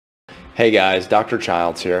Hey guys, Dr.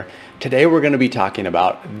 Childs here. Today we're going to be talking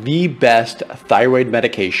about the best thyroid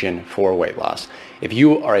medication for weight loss. If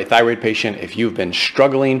you are a thyroid patient, if you've been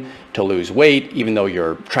struggling to lose weight, even though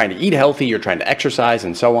you're trying to eat healthy, you're trying to exercise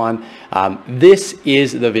and so on, this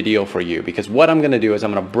is the video for you, because what I'm going to do is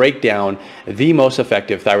I'm going to break down the most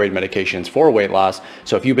effective thyroid medications for weight loss.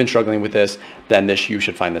 So if you've been struggling with this, then you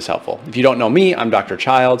should find this helpful. If you don't know me, I'm Dr.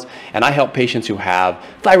 Childs, and I help patients who have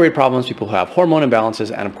thyroid problems, people who have hormone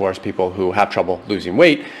imbalances, and of course, people who have trouble losing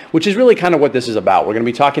weight, which is really kind of what this is about. We're going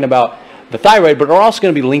to be talking about the thyroid, but we're also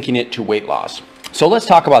going to be linking it to weight loss. So let's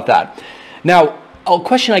talk about that. Now, a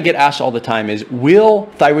question I get asked all the time is, will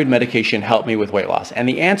thyroid medication help me with weight loss? And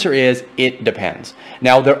the answer is, it depends.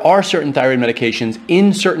 Now, there are certain thyroid medications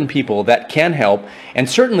in certain people that can help, and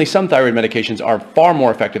certainly some thyroid medications are far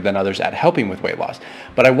more effective than others at helping with weight loss.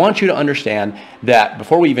 But I want you to understand that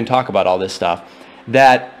before we even talk about all this stuff,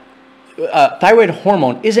 that thyroid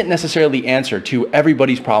hormone isn't necessarily the answer to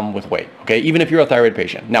everybody's problem with weight, okay? Even if you're a thyroid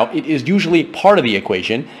patient. Now, it is usually part of the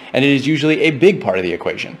equation, and it is usually a big part of the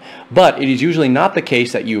equation. But it is usually not the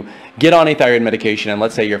case that you get on a thyroid medication, and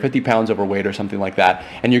let's say you're 50 pounds overweight or something like that,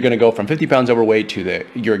 and you're gonna go from 50 pounds overweight to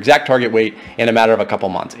your exact target weight in a matter of a couple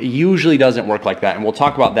months. It usually doesn't work like that, and we'll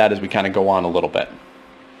talk about that as we kind of go on a little bit.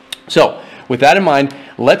 So, with that in mind,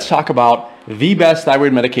 let's talk about the best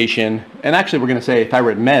thyroid medication, and actually we're gonna say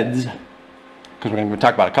thyroid meds, because we're going to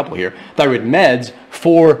talk about a couple here, thyroid meds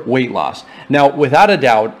for weight loss. Now, without a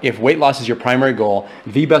doubt, if weight loss is your primary goal,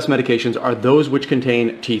 the best medications are those which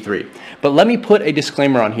contain T3. But let me put a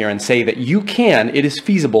disclaimer on here and say that it is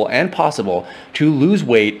feasible and possible to lose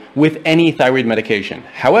weight with any thyroid medication.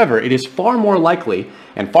 However, it is far more likely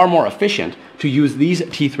and far more efficient to use these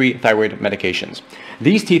T3 thyroid medications.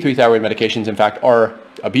 These T3 thyroid medications, in fact, are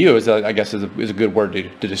abused, I guess is a good word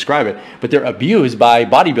to describe it, but they're abused by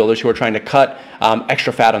bodybuilders who are trying to cut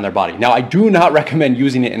extra fat on their body. Now, I do not recommend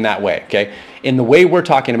using it in that way, okay? In the way we're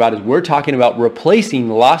talking about replacing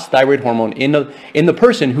lost thyroid hormone in the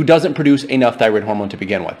person who doesn't produce enough thyroid hormone to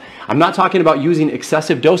begin with. I'm not talking about using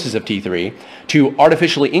excessive doses of T3 to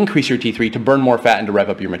artificially increase your T3 to burn more fat and to rev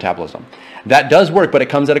up your metabolism. That does work, but it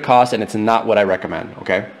comes at a cost, and it's not what I recommend,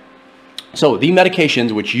 okay? So the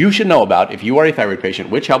medications which you should know about if you are a thyroid patient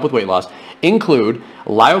which help with weight loss include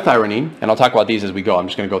liothyronine, and I'll talk about these as we go. I'm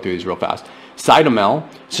just going to go through these real fast. Cytomel,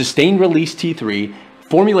 sustained release T3,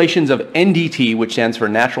 formulations of NDT, which stands for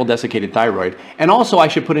natural desiccated thyroid, and also I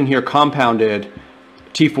should put in here compounded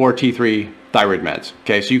T4, T3 thyroid meds.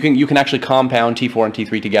 Okay, so you can actually compound T4 and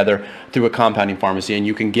T3 together through a compounding pharmacy, and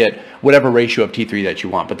you can get whatever ratio of T3 that you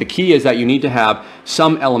want. But the key is that you need to have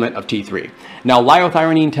some element of T3. Now,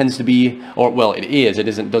 liothyronine tends to be,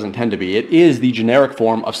 doesn't tend to be, it is the generic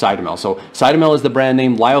form of cytomel. So cytomel is the brand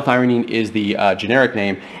name, liothyronine is the generic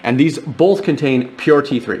name, and these both contain pure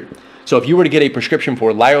T3. So if you were to get a prescription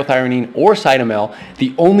for liothyronine or cytomel,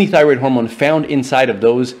 the only thyroid hormone found inside of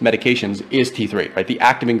those medications is T3, right? The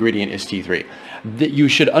active ingredient is T3. You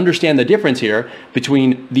should understand the difference here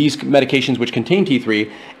between these medications which contain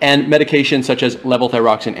T3 and medications such as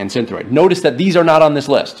levothyroxine and Synthroid. Notice that these are not on this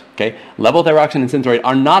list, okay? Levothyroxine and Synthroid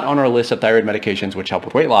are not on our list of thyroid medications which help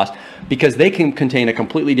with weight loss because they can contain a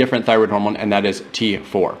completely different thyroid hormone, and that is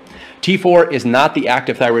T4. T4 is not the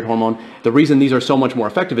active thyroid hormone. The reason these are so much more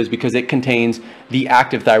effective is because it contains the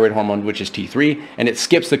active thyroid hormone, which is T3, and it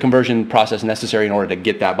skips the conversion process necessary in order to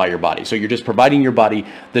get that by your body. So you're just providing your body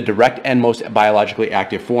the direct and most biologically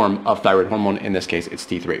active form of thyroid hormone. In this case, it's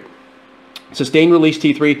T3. Sustained release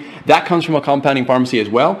T3, that comes from a compounding pharmacy as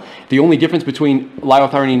well. The only difference between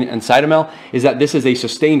liothyronine and cytomel is that this is a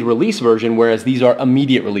sustained release version, whereas these are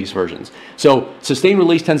immediate release versions. So sustained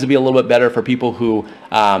release tends to be a little bit better for people who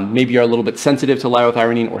maybe are a little bit sensitive to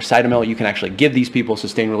liothyronine or cytomel. You can actually give these people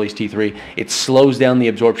sustained release T3. It slows down the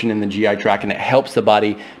absorption in the GI tract, and it helps the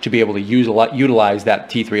body to be able to utilize that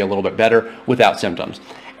T3 a little bit better without symptoms.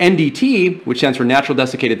 NDT, which stands for natural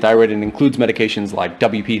desiccated thyroid, and includes medications like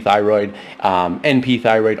WP thyroid, NP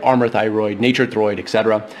thyroid, Armour thyroid, Nature thyroid,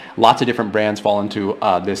 etc. Lots of different brands fall into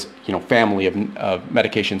this family of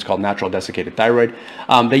medications called natural desiccated thyroid.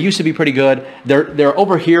 They used to be pretty good. They're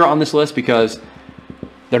over here on this list because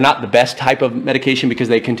they're not the best type of medication because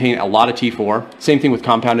they contain a lot of T4. Same thing with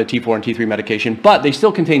compounded T4 and T3 medication, but they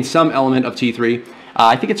still contain some element of T3.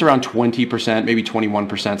 I think it's around 20%, maybe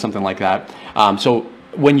 21%, something like that. So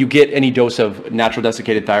when you get any dose of natural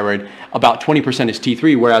desiccated thyroid, about 20% is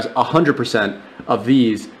T3, whereas 100% of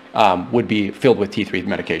these would be filled with T3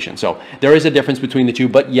 medication. So there is a difference between the two,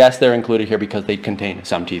 but yes, they're included here because they contain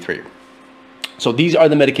some T3. So these are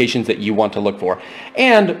the medications that you want to look for.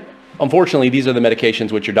 And unfortunately, these are the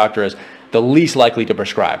medications which your doctor is the least likely to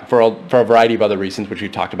prescribe for a variety of other reasons, which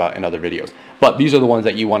we've talked about in other videos. But these are the ones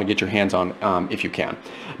that you want to get your hands on if you can.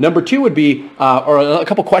 Number two would be, or a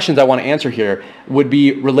couple questions I want to answer here would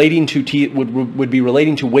be relating to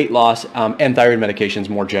relating to weight loss and thyroid medications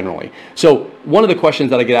more generally. So one of the questions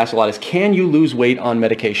that I get asked a lot is, can you lose weight on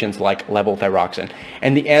medications like levothyroxine?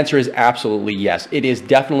 And the answer is absolutely yes. It is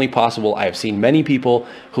definitely possible. I have seen many people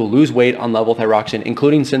who lose weight on levothyroxine,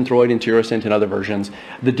 including Synthroid and Tirosint and other versions.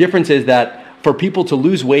 The difference is that for people to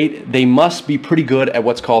lose weight, they must be pretty good at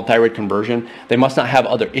what's called thyroid conversion. They must not have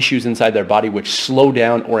other issues inside their body which slow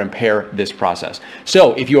down or impair this process.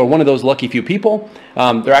 So if you are one of those lucky few people, there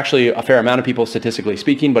are actually a fair amount of people statistically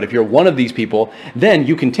speaking, but if you're one of these people, then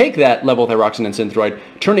you can take that levothyroxine and Synthroid,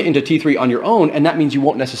 turn it into T3 on your own, and that means you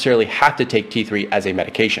won't necessarily have to take T3 as a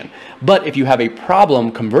medication. But if you have a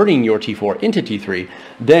problem converting your T4 into T3,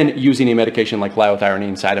 then using a medication like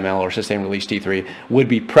liothyronine, cytomel, or sustained release T3 would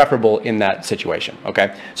be preferable in that situation,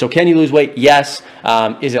 okay? So can you lose weight? Yes.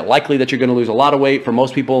 Is it likely that you're gonna lose a lot of weight? For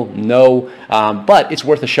most people, no, but it's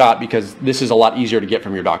worth a shot because this is a lot easier to get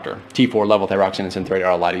from your doctor. T4, levothyroxine, and Synthroid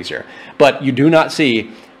are a lot easier. But you do not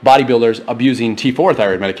see bodybuilders abusing T4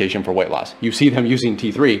 thyroid medication for weight loss. You see them using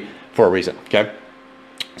T3 for a reason, okay?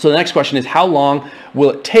 So the next question is, how long will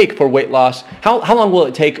it take for weight loss? How long will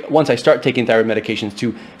it take once I start taking thyroid medications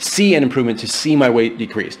to see an improvement, to see my weight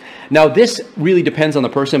decrease? Now, this really depends on the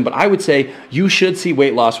person, but I would say you should see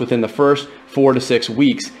weight loss within the first 4 to 6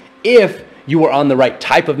 weeks if you are on the right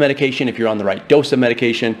type of medication, if you're on the right dose of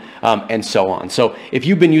medication, and so on. So if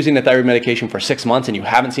you've been using the thyroid medication for 6 months and you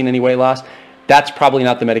haven't seen any weight loss, that's probably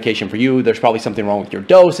not the medication for you. There's probably something wrong with your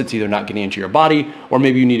dose. It's either not getting into your body, or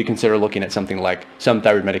maybe you need to consider looking at something like some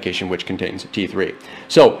thyroid medication which contains T3.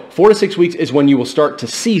 So 4 to 6 weeks is when you will start to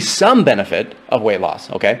see some benefit of weight loss,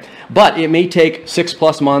 okay? But it may take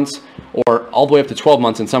 6+ months or all the way up to 12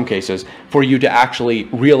 months in some cases for you to actually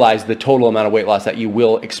realize the total amount of weight loss that you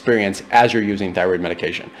will experience as you're using thyroid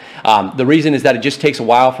medication. The reason is that it just takes a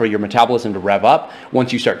while for your metabolism to rev up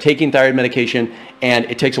once you start taking thyroid medication, and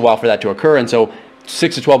it takes a while for that to occur. And so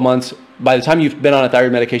 6 to 12 months, by the time you've been on a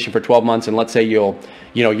thyroid medication for 12 months, and let's say you're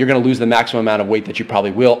going to lose the maximum amount of weight that you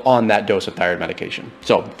probably will on that dose of thyroid medication.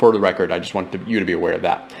 So for the record, I just want you to be aware of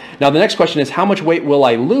that. Now, the next question is, how much weight will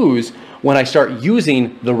I lose when I start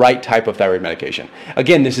using the right type of thyroid medication?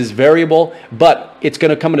 Again, this is variable, but it's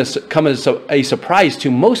going to come as a surprise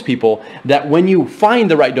to most people that when you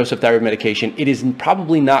find the right dose of thyroid medication, it is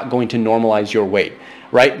probably not going to normalize your weight,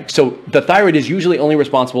 right? So the thyroid is usually only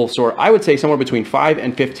responsible for, I would say, somewhere between 5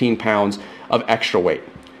 and 15 pounds of extra weight.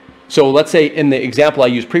 So let's say in the example I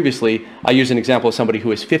used previously, I used an example of somebody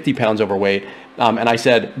who is 50 pounds overweight, and I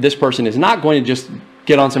said this person is not going to just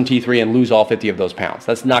get on some T3 and lose all 50 of those pounds.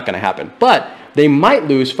 That's not going to happen. But they might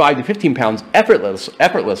lose 5 to 15 pounds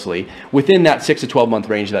effortlessly within that 6 to 12 month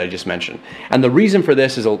range that I just mentioned. And the reason for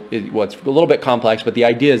this is it's a little bit complex, but the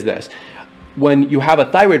idea is this. When you have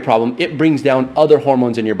a thyroid problem, it brings down other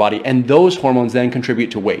hormones in your body, and those hormones then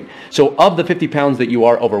contribute to weight. So of the 50 pounds that you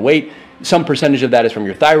are overweight, some percentage of that is from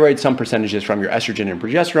your thyroid, some percentage is from your estrogen and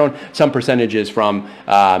progesterone, some percentage is from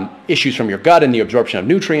issues from your gut and the absorption of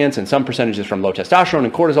nutrients, and some percentage is from low testosterone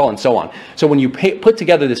and cortisol, and so on. So when you put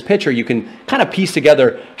together this picture, you can kind of piece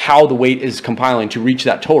together how the weight is compiling to reach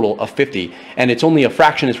that total of 50. And it's only a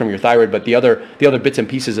fraction is from your thyroid, but the other bits and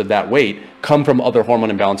pieces of that weight come from other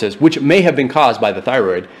hormone imbalances, which may have been caused by the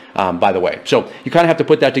thyroid, by the way. So you kind of have to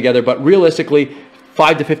put that together, but realistically,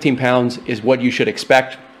 5 to 15 pounds is what you should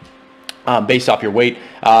expect based off your weight.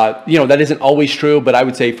 That isn't always true, but I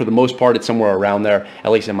would say for the most part, it's somewhere around there,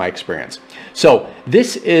 at least in my experience. So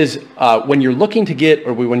this is when you're looking to get,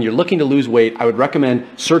 or when you're looking to lose weight, I would recommend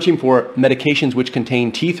searching for medications which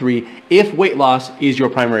contain T3 if weight loss is your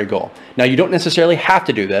primary goal. Now, you don't necessarily have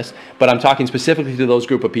to do this, but I'm talking specifically to those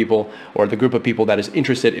group of people, or the group of people that is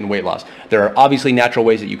interested in weight loss. There are obviously natural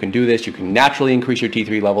ways that you can do this. You can naturally increase your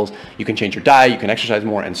T3 levels. You can change your diet. You can exercise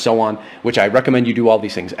more, and so on, which I recommend you do all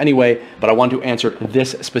these things anyway, but I want to answer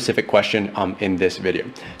this specific question in this video.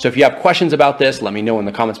 So if you have questions about this, let me know in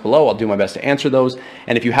the comments below. I'll do my best to answer those.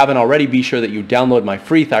 And if you haven't already, be sure that you download my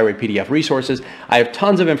free thyroid PDF resources. I have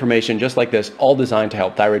tons of information just like this, all designed to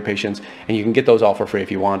help thyroid patients, and you can get those all for free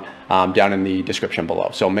if you want down in the description below.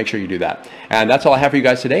 So make sure you do that. And that's all I have for you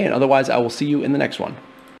guys today, and otherwise I will see you in the next one.